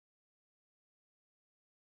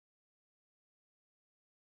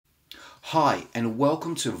Hi, and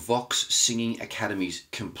welcome to Vox Singing Academy's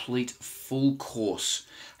complete full course,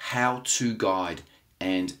 How to Guide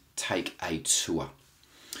and Take a Tour.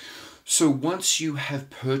 So once you have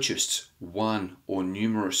purchased one or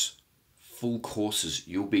numerous full courses,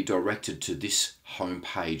 you'll be directed to this home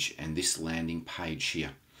page and this landing page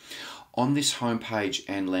here. On this home page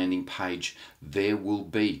and landing page, there will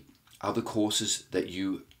be other courses that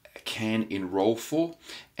you can enroll for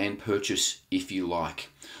and purchase if you like.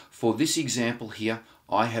 For this example here,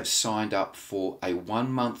 I have signed up for a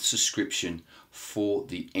 1-month subscription for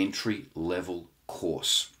the entry-level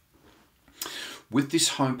course. With this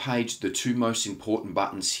homepage, the two most important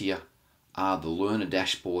buttons here are the Learner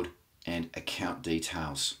Dashboard and Account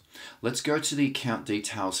Details. Let's go to the Account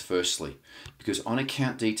Details firstly, because on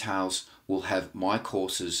Account Details, we'll have My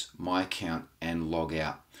Courses, My Account, and Log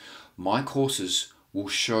Out. My Courses will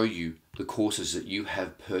show you the courses that you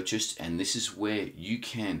have purchased, and this is where you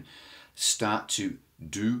can start to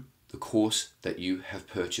do the course that you have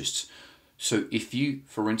purchased. So if you,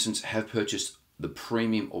 for instance, have purchased the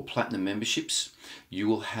premium or platinum memberships, you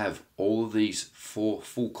will have all of these 4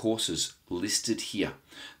 full courses listed here.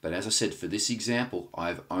 But as I said, for this example,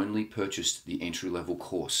 I've only purchased the entry-level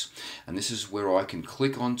course. And this is where I can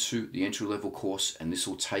click onto the entry-level course, and this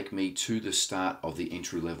will take me to the start of the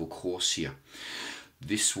entry-level course here.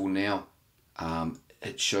 This will now,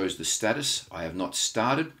 it shows the status. I have not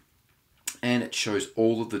started, and it shows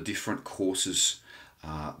all of the different courses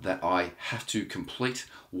that I have to complete.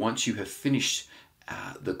 Once you have finished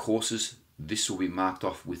the courses, this will be marked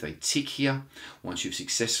off with a tick here. Once you've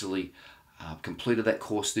successfully completed that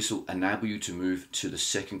course, this will enable you to move to the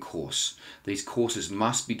second course. These courses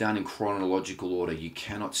must be done in chronological order. You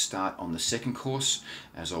cannot start on the second course,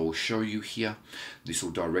 as I will show you here. This will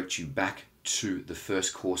direct you back to the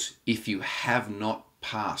first course if you have not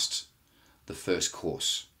passed the first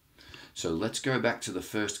course. So let's go back to the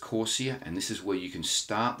first course here, and this is where you can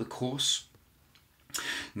start the course.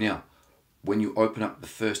 Now, when you open up the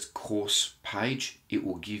first course page, it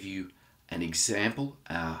will give you an example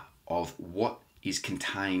of what is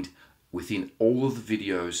contained within all of the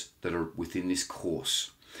videos that are within this course.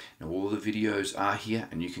 Now, all of the videos are here,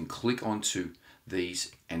 and you can click onto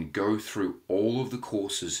these and go through all of the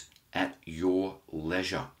courses at your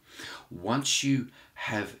leisure. Once you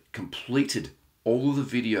have completed all of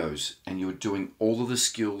the videos and you're doing all of the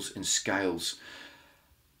skills and scales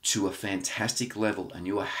to a fantastic level, and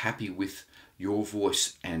you are happy with your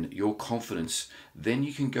voice and your confidence, then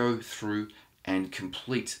you can go through and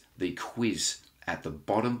complete the quiz at the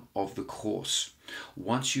bottom of the course.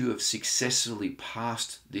 Once you have successfully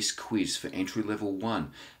passed this quiz for entry level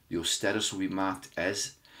 1, your status will be marked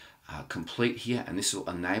as complete here, and this will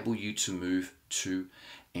enable you to move to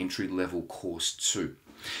entry level course 2.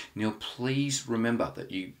 Now, please remember that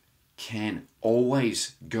you can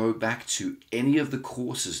always go back to any of the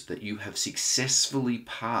courses that you have successfully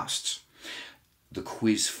passed the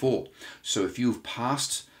quiz for. So if you've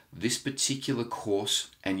passed this particular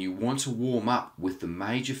course and you want to warm up with the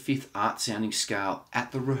major 5th art sounding scale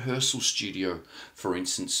at the rehearsal studio, for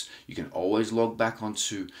instance, you can always log back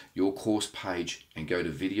onto your course page and go to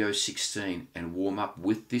video 16 and warm up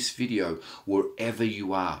with this video wherever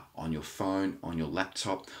you are, on your phone, on your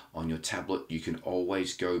laptop, on your tablet. You can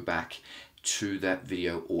always go back to that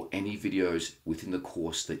video or any videos within the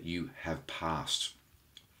course that you have passed.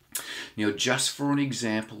 Now, just for an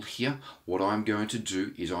example here, what I'm going to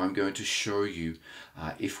do is I'm going to show you,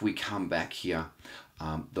 if we come back here,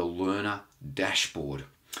 the Learner Dashboard.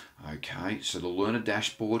 Okay, so the Learner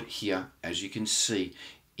Dashboard here, as you can see,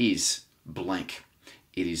 is blank.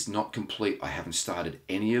 It is not complete. I haven't started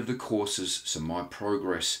any of the courses, so my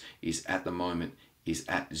progress is at the moment is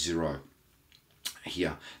at 0.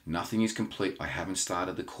 Here, nothing is complete. I haven't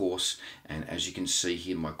started the course, and as you can see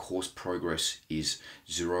here, my course progress is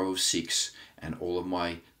 0 of 6, and all of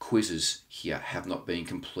my quizzes here have not been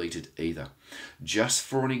completed either. Just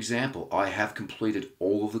for an example, I have completed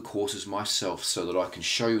all of the courses myself so that I can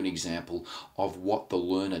show you an example of what the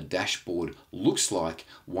Learner Dashboard looks like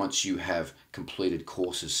once you have completed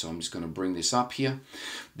courses. So I'm just going to bring this up here.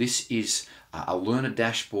 This is a Learner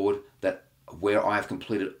Dashboard where I have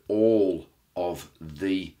completed all of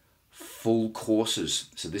the full courses.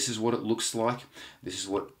 So this is what it looks like. This is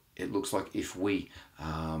what it looks like if we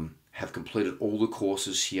have completed all the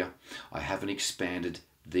courses here. I haven't expanded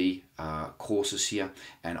the courses here,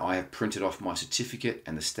 and I have printed off my certificate,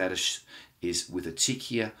 and the status is with a tick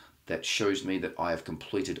here, that shows me that I have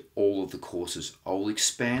completed all of the courses. I will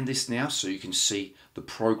expand this now so you can see the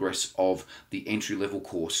progress of the entry-level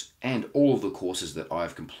course and all of the courses that I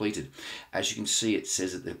have completed. As you can see, it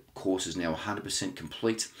says that the course is now 100%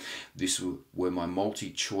 complete. This were my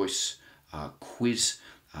multi-choice quiz,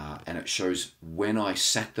 and it shows when I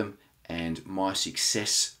sat them and my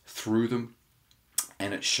success through them,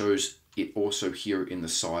 and it shows it also here in the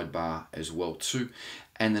sidebar as well too.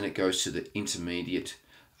 And then it goes to the intermediate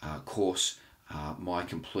course, my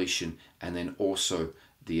completion, and then also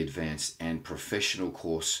the advanced and professional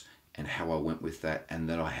course and how I went with that, and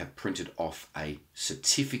that I have printed off a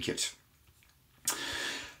certificate.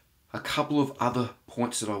 A couple of other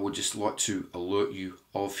points that I would just like to alert you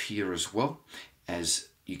of here as well. As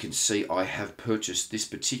you can see, I have purchased this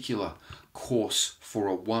particular course for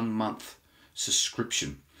a 1-month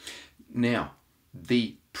subscription. Now,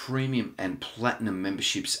 the premium and platinum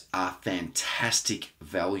memberships are fantastic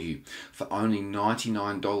value. For only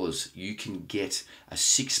 $99, you can get a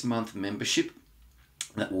 6-month membership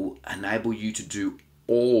that will enable you to do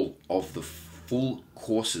all of the full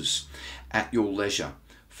courses at your leisure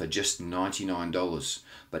for just $99.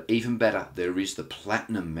 But even better, there is the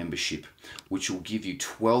platinum membership, which will give you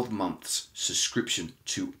 12 months subscription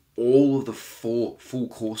to all of the 4 full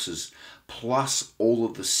courses, plus all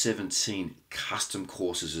of the 17 custom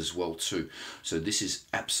courses as well too. So this is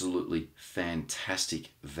absolutely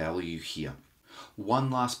fantastic value here.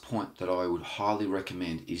 One last point that I would highly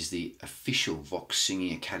recommend is the official Vox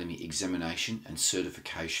Singing Academy examination and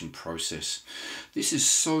certification process. This is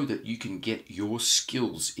so that you can get your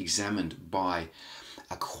skills examined by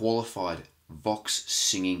a qualified Vox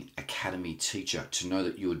Singing Academy teacher to know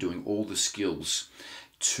that you are doing all the skills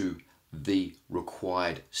to the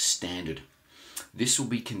required standard. This will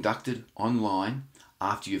be conducted online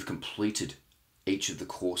after you've completed each of the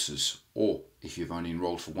courses, or if you've only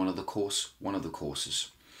enrolled for one of the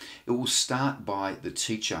courses. It will start by the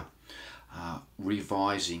teacher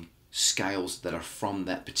revising scales that are from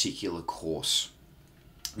that particular course.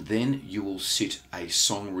 Then you will sit a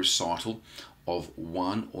song recital of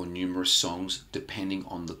one or numerous songs depending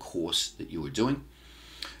on the course that you are doing.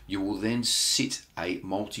 You will then sit a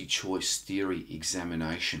multi-choice theory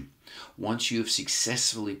examination. Once you have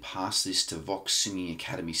successfully passed this to Vox Singing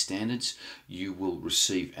Academy standards, you will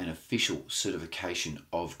receive an official certification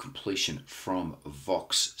of completion from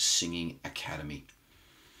Vox Singing Academy.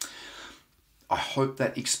 I hope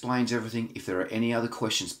that explains everything. If there are any other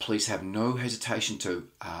questions, please have no hesitation to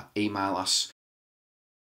email us